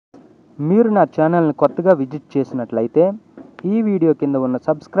మీరు నా ఛానల్ని కొత్తగా విజిట్ చేసినట్లయితే ఈ వీడియో కింద ఉన్న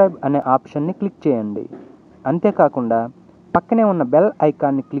సబ్స్క్రైబ్ అనే ఆప్షన్ని క్లిక్ చేయండి. అంతేకాకుండా పక్కనే ఉన్న బెల్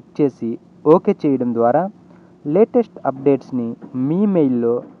ఐకాన్ని క్లిక్ చేసి ఓకే చేయడం ద్వారా లేటెస్ట్ అప్డేట్స్ని మీ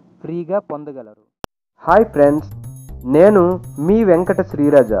మెయిల్లో ఫ్రీగా పొందగలరు. హాయ్ ఫ్రెండ్స్, నేను మీ Venkata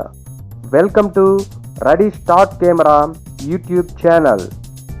Sriraja. Welcome to ready start camera YouTube channel.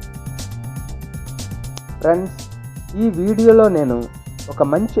 Friends, ఈ వీడియోలో నేను ఒక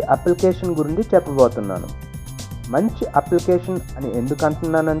మంచి అప్లికేషన్ గురించి చెప్పబోతున్నాను. మంచి అప్లికేషన్ అని ఎందుకు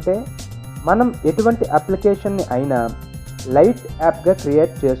అంటున్నానంటే, మనం ఎటువంటి అప్లికేషన్ని అయినా లైట్ యాప్గా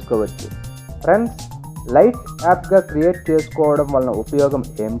క్రియేట్ చేసుకోవచ్చు. ఫ్రెండ్స్, లైట్ యాప్గా క్రియేట్ చేసుకోవడం వలన ఉపయోగం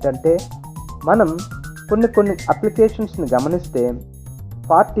ఏమిటంటే, మనం కొన్ని అప్లికేషన్స్ని గమనిస్తే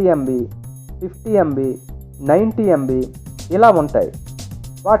 40 MB, 50 MB, 90 MB ఇలా ఉంటాయి.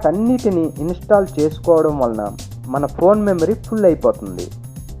 వాటన్నిటిని ఇన్స్టాల్ చేసుకోవడం వలన మన ఫోన్ మెమరీ ఫుల్ అయిపోతుంది.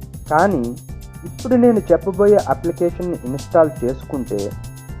 కానీ ఇప్పుడు నేను చెప్పబోయే అప్లికేషన్ని ఇన్స్టాల్ చేసుకుంటే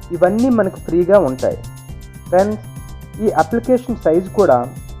ఇవన్నీ మనకు ఫ్రీగా ఉంటాయి. ఫ్రెండ్స్, ఈ అప్లికేషన్ సైజ్ కూడా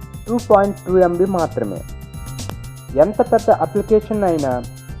 2.2 MB మాత్రమే. ఎంత పెద్ద అప్లికేషన్ అయినా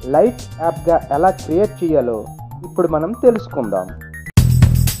లైట్ యాప్గా ఎలా క్రియేట్ చేయాలో ఇప్పుడు మనం తెలుసుకుందాం.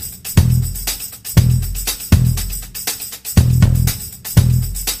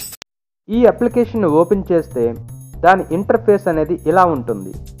 ఈ అప్లికేషన్ ఓపెన్ చేస్తే దాని ఇంటర్ఫేస్ అనేది ఇలా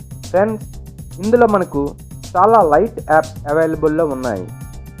ఉంటుంది. ఫ్రెండ్స్, ఇందులో మనకు చాలా లైట్ యాప్స్ అవైలబుల్లో ఉన్నాయి.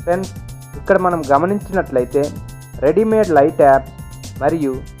 ఫ్రెండ్స్, ఇక్కడ మనం గమనించినట్లయితే రెడీమేడ్ లైట్ యాప్స్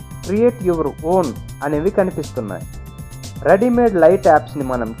మరియు క్రియేట్ యువర్ ఓన్ అనేవి కనిపిస్తున్నాయి. రెడీమేడ్ లైట్ యాప్స్ని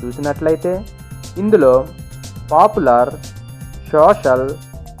మనం చూసినట్లయితే ఇందులో popular, social,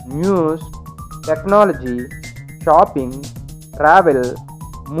 news, technology, shopping, travel,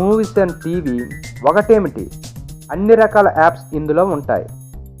 movies and TV ఒకటేమిటి అన్ని రకాల యాప్స్ ఇందులో ఉంటాయి.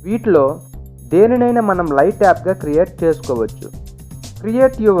 వీటిలో దేనినైనా మనం లైట్ యాప్గా క్రియేట్ చేసుకోవచ్చు.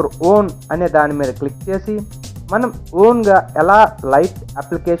 క్రియేట్ యువర్ ఓన్ అనే దాని మీద క్లిక్ చేసి మనం ఓన్గా ఎలా లైట్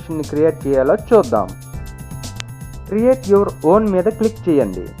అప్లికేషన్ని క్రియేట్ చేయాలో చూద్దాం. క్రియేట్ యువర్ ఓన్ మీద క్లిక్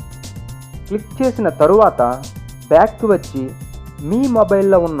చేయండి. క్లిక్ చేసిన తరువాత బ్యాక్కి వచ్చి మీ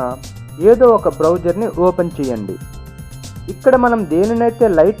మొబైల్లో ఉన్న ఏదో ఒక బ్రౌజర్ని ఓపెన్ చేయండి. ఇక్కడ మనం దేనినైతే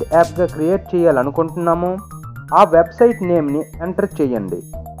లైట్ యాప్గా క్రియేట్ చేయాలనుకుంటున్నామో ఆ వెబ్సైట్ నేమ్ని ఎంటర్ చేయండి.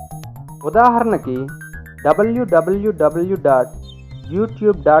 ఉదాహరణకి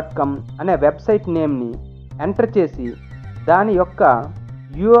www.youtube.com అనే వెబ్సైట్ నేమ్ని ఎంటర్ చేసి దాని యొక్క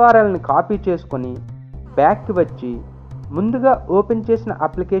URLని కాపీ చేసుకొని బ్యాక్కి వచ్చి ముందుగా ఓపెన్ చేసిన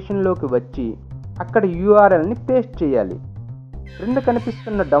అప్లికేషన్లోకి వచ్చి అక్కడ URLని పేస్ట్ చేయాలి. క్రింద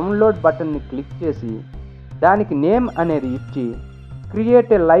కనిపిస్తున్న డౌన్లోడ్ బటన్ని క్లిక్ చేసి దానికి నేమ్ అనేది ఇచ్చి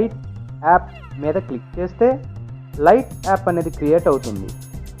క్రియేట్ ఏ లైట్ యాప్ మీద క్లిక్ చేస్తే లైట్ యాప్ అనేది క్రియేట్ అవుతుంది.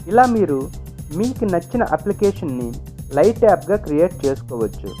 ఇలా మీరు మీకు నచ్చిన అప్లికేషన్ని లైట్ యాప్గా క్రియేట్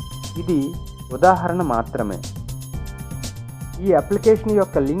చేసుకోవచ్చు. ఇది ఉదాహరణ మాత్రమే. ఈ అప్లికేషన్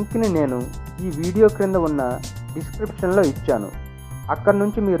యొక్క లింక్ని నేను ఈ వీడియో క్రింద ఉన్న డిస్క్రిప్షన్లో ఇచ్చాను. అక్కడ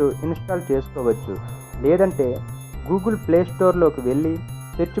నుంచి మీరు ఇన్స్టాల్ చేసుకోవచ్చు. లేదంటే గూగుల్ ప్లే స్టోర్లోకి వెళ్ళి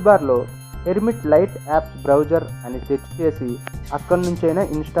సెర్చ్ బార్లో hermit-lite యాప్స్ బ్రౌజర్ అని సెర్చ్ చేసి అక్కడి నుంచైనా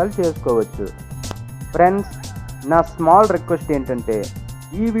ఇన్స్టాల్ చేసుకోవచ్చు. ఫ్రెండ్స్, నా స్మాల్ రిక్వెస్ట్ ఏంటంటే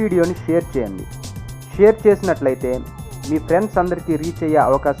ఈ వీడియోని షేర్ చేయండి. షేర్ చేసినట్లయితే మీ ఫ్రెండ్స్ అందరికీ రీచ్ అయ్యే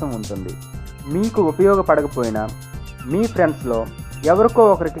అవకాశం ఉంటుంది. మీకు ఉపయోగపడకపోయినా మీ ఫ్రెండ్స్లో ఎవరికో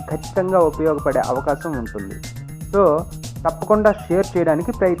ఒకరికి ఖచ్చితంగా ఉపయోగపడే అవకాశం ఉంటుంది. సో తప్పకుండా షేర్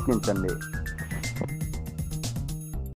చేయడానికి ప్రయత్నించండి.